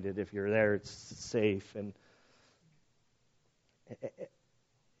wake behind it. If you're there, it's safe.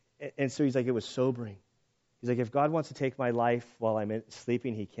 And so he's like, it was sobering. He's like, if God wants to take my life while I'm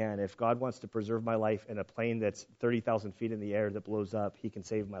sleeping, he can. If God wants to preserve my life in a plane that's 30,000 feet in the air that blows up, he can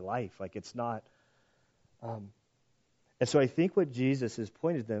save my life. Like, it's not... And so I think what Jesus is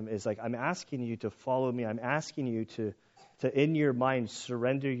pointing to them is like, I'm asking you to follow me. I'm asking you to in your mind,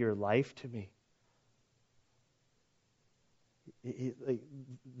 surrender your life to me.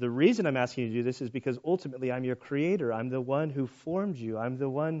 The reason I'm asking you to do this is because ultimately I'm your creator. I'm the one who formed you. I'm the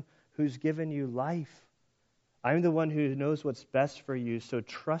one who's given you life. I'm the one who knows what's best for you. So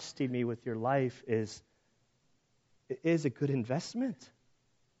trusting me with your life is a good investment.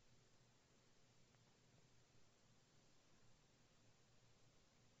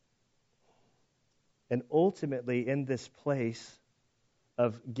 And ultimately, in this place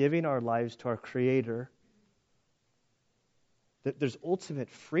of giving our lives to our Creator, that there's ultimate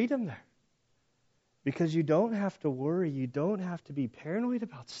freedom there. Because you don't have to worry. You don't have to be paranoid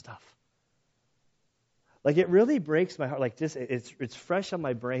about stuff. Like, it really breaks my heart. Like, just it's fresh on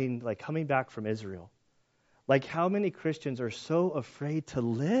my brain, like coming back from Israel. Like, how many Christians are so afraid to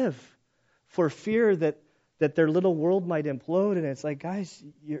live for fear that their little world might implode. And it's like, guys,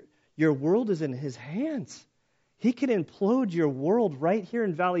 your world is in his hands. He can implode your world right here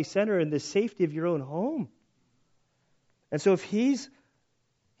in Valley Center in the safety of your own home. And so if he's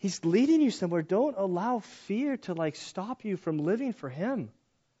leading you somewhere, don't allow fear to like stop you from living for him.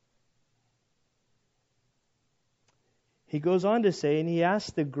 He goes on to say, and he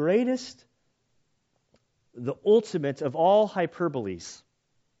asks the greatest, the ultimate of all hyperboles.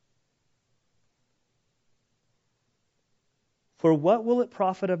 For what will it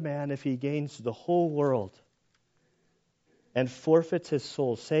profit a man if he gains the whole world and forfeits his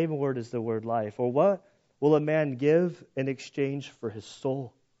soul? Same word as the word life. Or what will a man give in exchange for his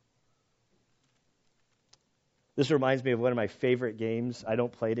soul? This reminds me of one of my favorite games. I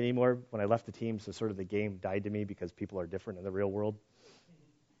don't play it anymore. When I left the team, so sort of the game died to me because people are different in the real world.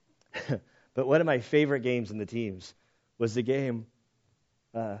 But one of my favorite games in the teams was the game,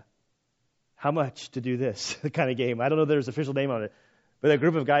 how much to do this, the kind of game. I don't know if there's an official name on it. But a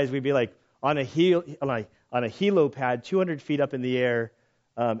group of guys, we'd be like on a helo pad, 200 feet up in the air,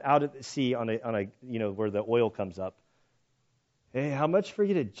 out at the sea on a where the oil comes up. Hey, how much for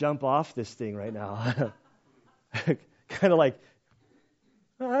you to jump off this thing right now? Kind of like,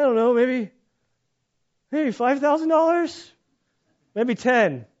 I don't know, maybe $5,000, maybe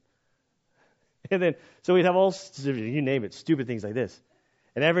 10. And then, so we'd have all, you name it, stupid things like this.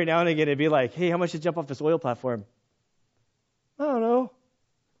 And every now and again, it'd be like, hey, how much to jump off this oil platform? I don't know,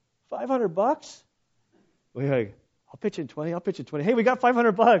 $500? We're like, I'll pitch in 20. Hey, we got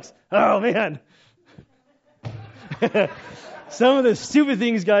 $500. Oh, man. Some of the stupid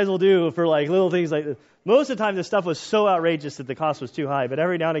things guys will do for like little things like this. Most of the time, the stuff was so outrageous that the cost was too high. But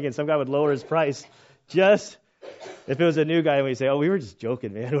every now and again, some guy would lower his price just if it was a new guy. And we'd say, oh, we were just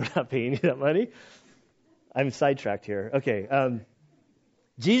joking, man. We're not paying you that money. I'm sidetracked here. Okay.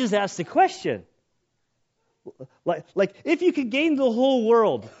 Jesus asked the question. Like, if you could gain the whole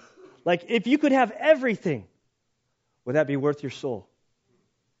world, like if you could have everything, would that be worth your soul?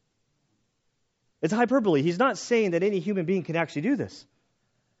 It's hyperbole. He's not saying that any human being can actually do this.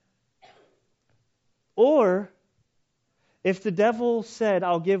 Or, if the devil said,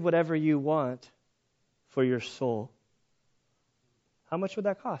 I'll give whatever you want for your soul, how much would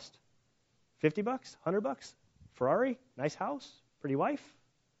that cost? $50? $100? Ferrari? Nice house? Pretty wife?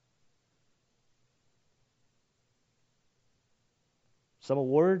 Some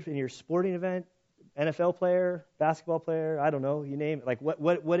award in your sporting event? NFL player? Basketball player? I don't know. You name it. Like,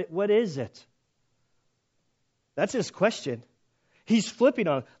 what is it? That's his question. He's flipping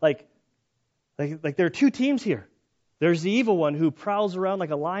on, like there are two teams here. There's the evil one who prowls around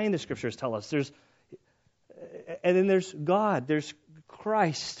like a lion, the scriptures tell us. And then there's God. There's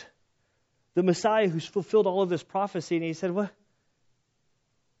Christ, the Messiah who's fulfilled all of this prophecy. And he said, what?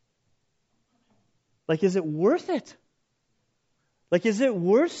 Like, is it worth it? Like, is it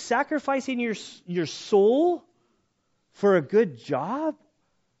worth sacrificing your soul for a good job?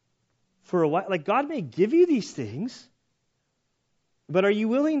 For a while? Like, God may give you these things, but are you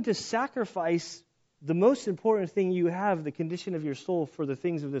willing to sacrifice the most important thing you have, the condition of your soul, for the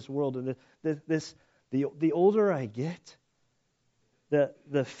things of this world? And the older I get,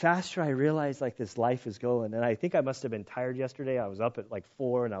 the faster I realize like this life is going. And I think I must have been tired yesterday. I was up at like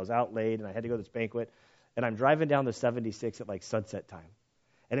 4 and I was out late and I had to go to this banquet. And I'm driving down the 76 at like sunset time.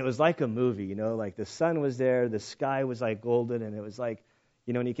 And it was like a movie, like the sun was there, the sky was like golden, and it was like,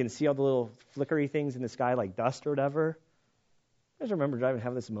 And you can see all the little flickery things in the sky like dust or whatever. I just remember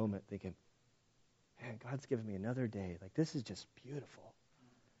having this moment thinking, man, God's given me another day. Like, this is just beautiful.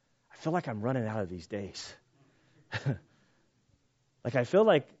 I feel like I'm running out of these days. Like, I feel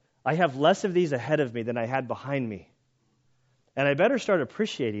like I have less of these ahead of me than I had behind me. And I better start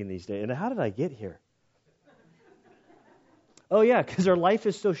appreciating these days. And how did I get here? Oh, yeah, because our life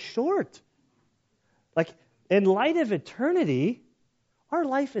is so short. Like, in light of eternity, our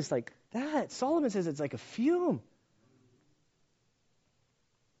life is like that. Solomon says it's like a fume.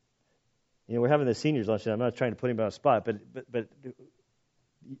 We're having the seniors lunch, and I'm not trying to put him on a spot, but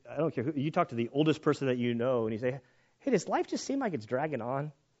I don't care. You talk to the oldest person that you know, and you say, hey, does life just seem like it's dragging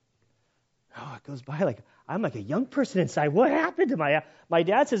on? Oh, it goes by like I'm like a young person inside. What happened to my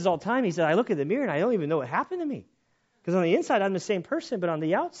dad says all the time, he said, I look in the mirror and I don't even know what happened to me. Because on the inside, I'm the same person, but on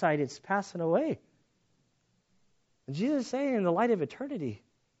the outside, it's passing away. And Jesus is saying, in the light of eternity,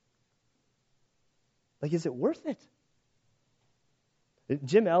 like, is it worth it?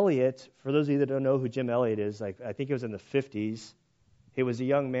 Jim Elliot, for those of you that don't know who Jim Elliot is, like, I think it was in the 50s. He was a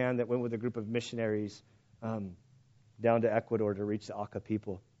young man that went with a group of missionaries down to Ecuador to reach the Auca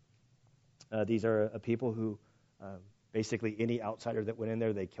people. These are a people who, basically any outsider that went in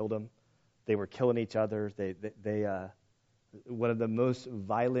there, they killed them. They were killing each other. They one of the most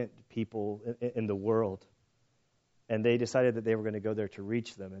violent people in the world. And they decided that they were going to go there to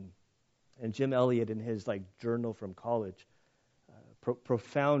reach them. And Jim Elliot, in his journal from college,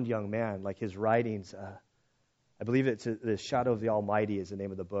 profound young man, like his writings, I believe it's The Shadow of the Almighty is the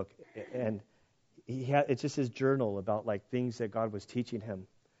name of the book. And it's just his journal about things that God was teaching him.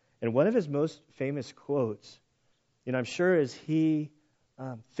 And one of his most famous quotes, I'm sure as he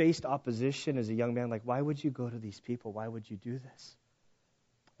faced opposition as a young man, why would you go to these people? Why would you do this?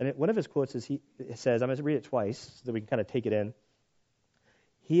 And one of his quotes is, he says, I'm going to read it twice so that we can kind of take it in.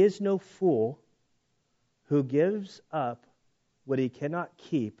 He is no fool who gives up what he cannot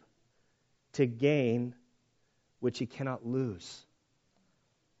keep to gain which he cannot lose.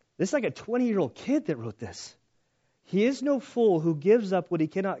 This is like a 20-year-old kid that wrote this. He is no fool who gives up what he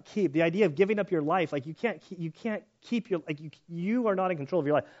cannot keep. The idea of giving up your life, you can't keep your, you are not in control of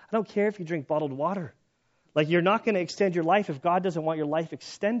your life. I don't care if you drink bottled water. You're not going to extend your life if God doesn't want your life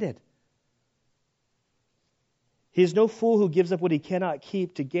extended. He is no fool who gives up what he cannot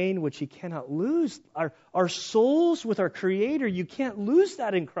keep to gain which he cannot lose. Our souls with our Creator, you can't lose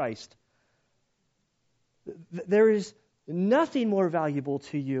that in Christ. There is nothing more valuable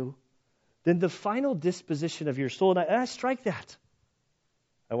to you than the final disposition of your soul. And I strike that.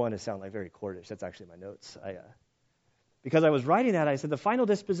 I want to sound very courtish. That's actually my notes. Because I was writing that, I said, the final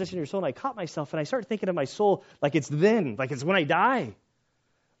disposition of your soul, and I caught myself, and I started thinking of my soul like it's then, like it's when I die.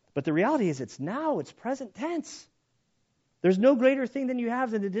 But the reality is it's now, it's present tense. There's no greater thing than you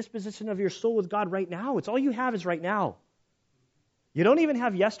have than the disposition of your soul with God right now. It's all you have is right now. You don't even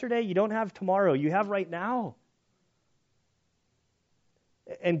have yesterday, you don't have tomorrow, you have right now.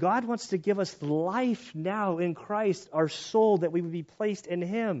 And God wants to give us life now in Christ, our soul, that we would be placed in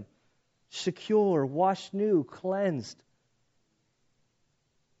Him, secure, washed new, cleansed.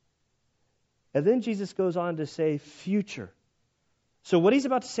 And then Jesus goes on to say future. So what he's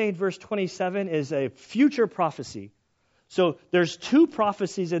about to say in verse 27 is a future prophecy. So there's two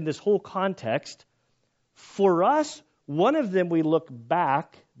prophecies in this whole context. For us, one of them we look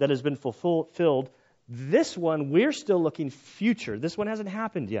back that has been fulfilled. This one, we're still looking future. This one hasn't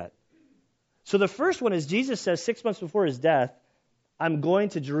happened yet. So the first one is Jesus says 6 months before his death, I'm going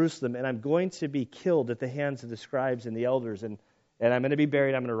to Jerusalem and I'm going to be killed at the hands of the scribes and the elders and I'm going to be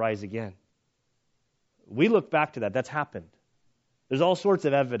buried, I'm going to rise again. We look back to that. That's happened. There's all sorts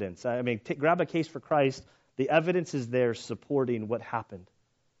of evidence. Grab a case for Christ. The evidence is there supporting what happened.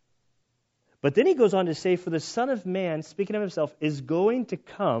 But then he goes on to say, for the Son of Man, speaking of himself, is going to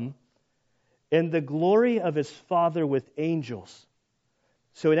come in the glory of his Father with angels.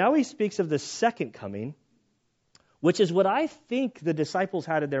 So now he speaks of the second coming, which is what I think the disciples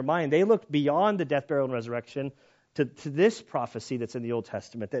had in their mind. They looked beyond the death, burial, and resurrection to this prophecy that's in the Old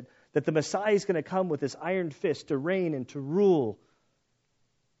Testament, that the Messiah is going to come with this iron fist to reign and to rule.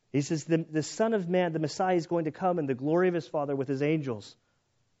 He says the Son of Man, the Messiah, is going to come in the glory of his Father with his angels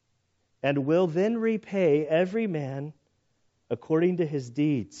and will then repay every man according to his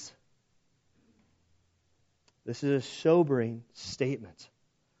deeds. This is a sobering statement.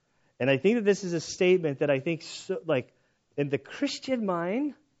 And I think that this is a statement that I think, in the Christian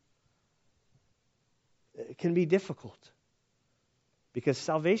mind, it can be difficult. Because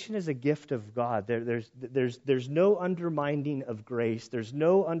salvation is a gift of God. There's no undermining of grace. There's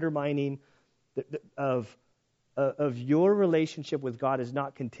no undermining of of your relationship with God is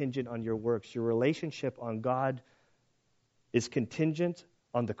not contingent on your works. Your relationship on God is contingent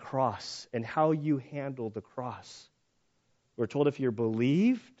on the cross and how you handle the cross. We're told if you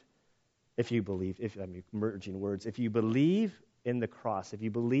believe in the cross, if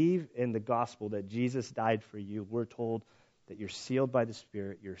you believe in the gospel that Jesus died for you, we're told that you're sealed by the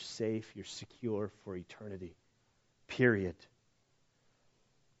Spirit, you're safe, you're secure for eternity. Period.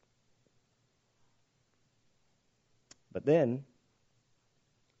 But then,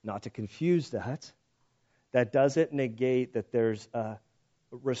 not to confuse that doesn't negate that there's a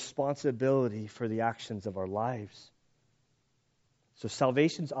responsibility for the actions of our lives. So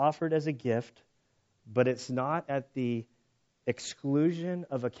salvation's offered as a gift, but it's not at the exclusion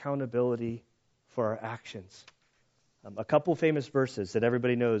of accountability for our actions. A couple famous verses that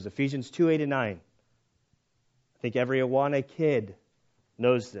everybody knows, Ephesians 2:8-9. I think every Awana kid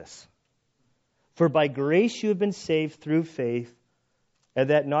knows this. For by grace you have been saved through faith, and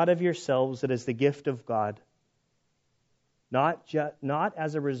that not of yourselves, it is the gift of God, not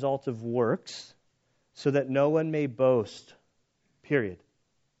as a result of works, so that no one may boast. Period.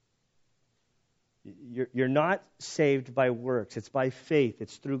 You're not saved by works. It's by faith.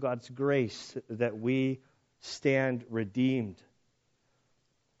 It's through God's grace that we stand redeemed.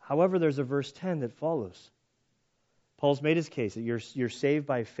 However, there's a verse 10 that follows. Paul's made his case that you're saved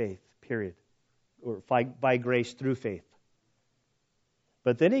by faith, period, or by grace through faith.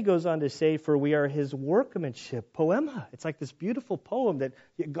 But then he goes on to say, for we are his workmanship, poema. It's like this beautiful poem that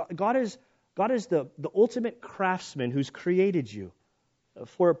God is the ultimate craftsman who's created you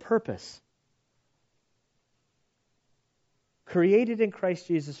for a purpose. Created in Christ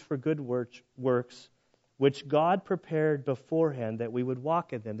Jesus for good works, which God prepared beforehand that we would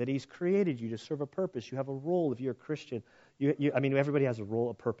walk in them, that he's created you to serve a purpose. You have a role if you're a Christian. Everybody has a role,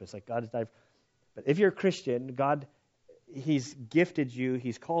 a purpose. Like God has died. But if you're a Christian, God, he's gifted you,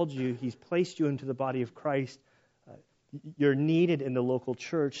 he's called you, he's placed you into the body of Christ. You're needed in the local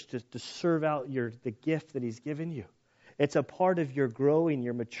church to serve out the gift that he's given you. It's a part of your growing,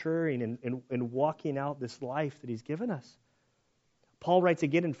 your maturing, and walking out this life that he's given us. Paul writes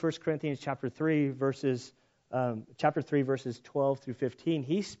again in 1 Corinthians chapter 3, verses 12 through 15.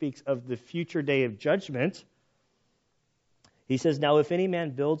 He speaks of the future day of judgment. He says, now if any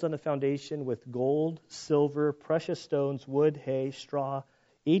man builds on the foundation with gold, silver, precious stones, wood, hay, straw,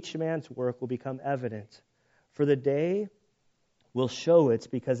 each man's work will become evident. For the day will show it,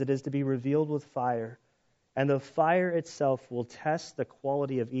 because it is to be revealed with fire. And the fire itself will test the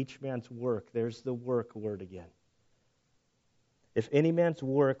quality of each man's work. There's the work word again. If any man's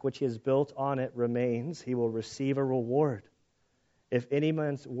work which he has built on it remains, he will receive a reward. If any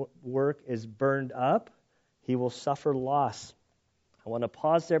man's work is burned up, he will suffer loss. I want to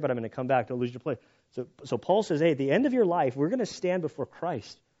pause there, but I'm going to come back. Don't lose your place. So Paul says, hey, at the end of your life, we're going to stand before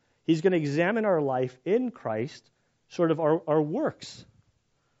Christ. He's going to examine our life in Christ, sort of our works.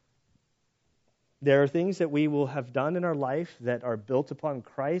 There are things that we will have done in our life that are built upon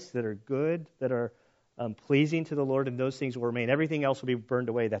Christ, that are good, that are pleasing to the Lord, and those things will remain. Everything else will be burned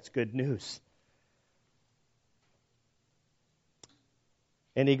away. That's good news.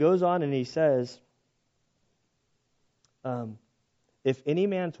 And he goes on and he says, if any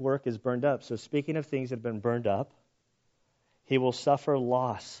man's work is burned up, so speaking of things that have been burned up, he will suffer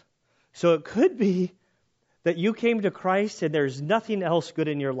loss. So it could be that you came to Christ and there's nothing else good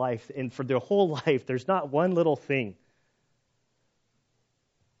in your life, and for their whole life, there's not one little thing.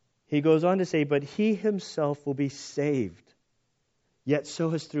 He goes on to say, but he himself will be saved, yet so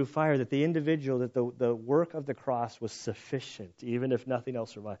is through fire, that the individual, that the work of the cross was sufficient, even if nothing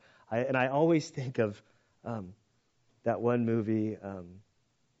else survived. I always think of that one movie,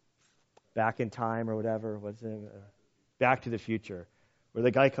 Back in Time or whatever, what's it? Back to the Future, where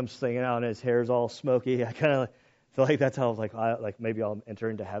the guy comes singing out and his hair's all smoky. I kind of feel like that's how like maybe I'll enter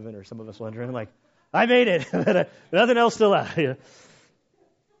into heaven, or some of us will enter in. I'm like, I made it, but nothing else still left. You know?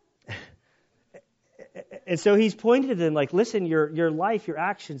 And so he's pointed to them like, listen, your life, your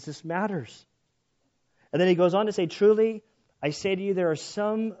actions, this matters. And then he goes on to say, truly, I say to you, there are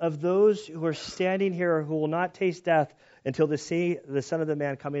some of those who are standing here who will not taste death until they see the Son of the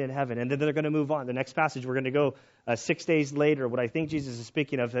Man coming in heaven. And then they're going to move on. The next passage, we're going to go 6 days later. What I think Jesus is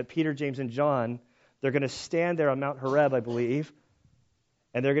speaking of, that Peter, James, and John, they're going to stand there on Mount Horeb, I believe,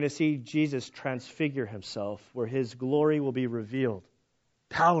 and they're going to see Jesus transfigure himself, where his glory will be revealed.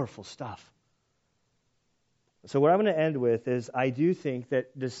 Powerful stuff. So what I'm going to end with is, I do think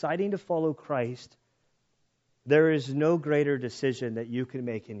that deciding to follow Christ, there is no greater decision that you can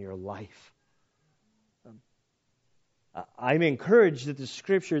make in your life. I'm encouraged that the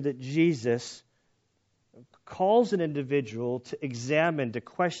Scripture that Jesus calls an individual to examine, to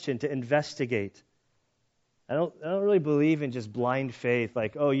question, to investigate. I don't really believe in just blind faith,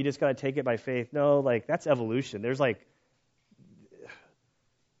 like, oh, you just got to take it by faith. No, like, that's evolution. There's like,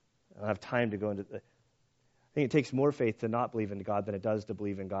 I don't have time to go into I think it takes more faith to not believe in God than it does to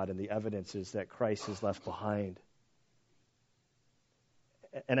believe in God, and the evidence is that Christ is left behind.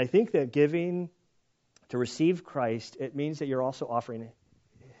 And I think that giving to receive Christ, it means that you're also offering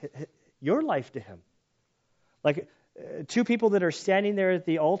your life to him. Like two people that are standing there at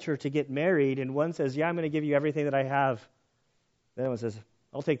the altar to get married, and one says, yeah, I'm going to give you everything that I have. The other one says,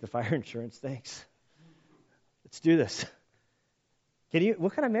 I'll take the fire insurance, thanks. Let's do this.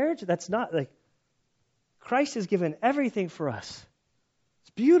 What kind of marriage? That's not like, Christ has given everything for us.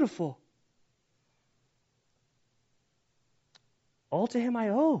 It's beautiful. All to him I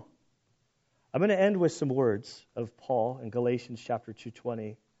owe. I'm going to end with some words of Paul in Galatians chapter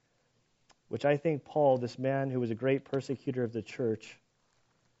 2:20, which I think Paul, this man who was a great persecutor of the church,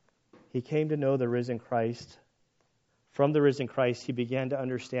 he came to know the risen Christ. From the risen Christ, he began to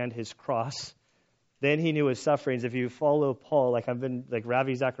understand his cross. Then he knew his sufferings. If you follow Paul, like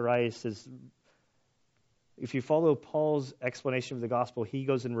Ravi Zacharias says, if you follow Paul's explanation of the gospel, he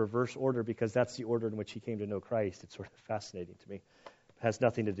goes in reverse order because that's the order in which he came to know Christ. It's sort of fascinating to me. It has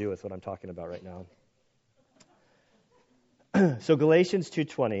nothing to do with what I'm talking about right now. So Galatians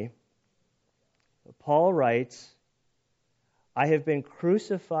 2:20, Paul writes, I have been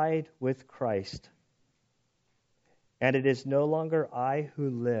crucified with Christ, and it is no longer I who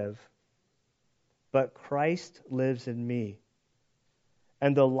live, but Christ lives in me.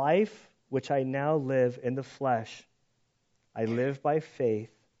 And the life which I now live in the flesh, I live by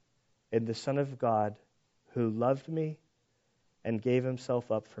faith in the Son of God who loved me and gave himself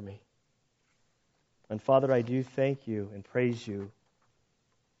up for me. And Father, I do thank you and praise you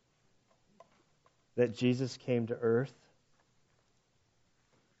that Jesus came to earth.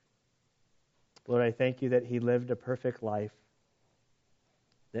 Lord, I thank you that he lived a perfect life,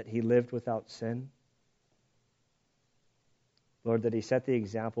 that he lived without sin. Lord, that he set the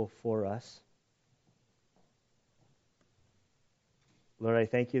example for us. Lord, I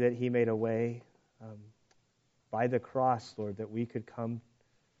thank you that he made a way by the cross, Lord, that we could come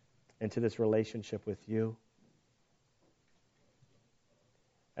into this relationship with you.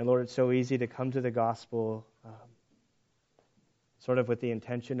 And Lord, it's so easy to come to the gospel sort of with the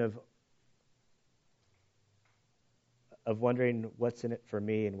intention of wondering what's in it for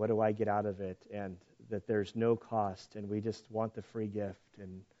me and what do I get out of it, and that there's no cost, and we just want the free gift.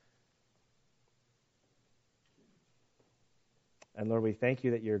 And Lord, we thank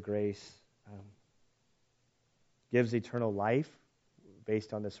you that your grace gives eternal life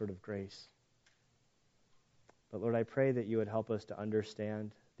based on this sort of grace. But Lord, I pray that you would help us to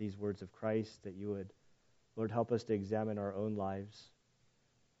understand these words of Christ, that you would, Lord, help us to examine our own lives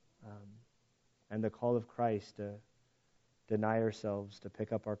and the call of Christ to deny ourselves, to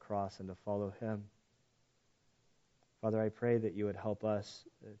pick up our cross, and to follow him. Father, I pray that you would help us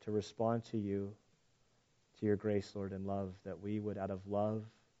to respond to you, to your grace, Lord, in love, that we would, out of love,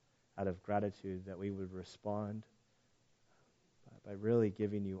 out of gratitude, that we would respond by really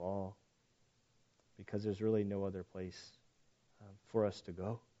giving you all, because there's really no other place for us to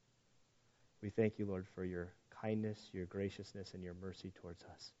go. We thank you, Lord, for your kindness, your graciousness, and your mercy towards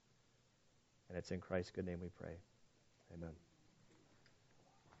us. And it's in Christ's good name we pray. Amen.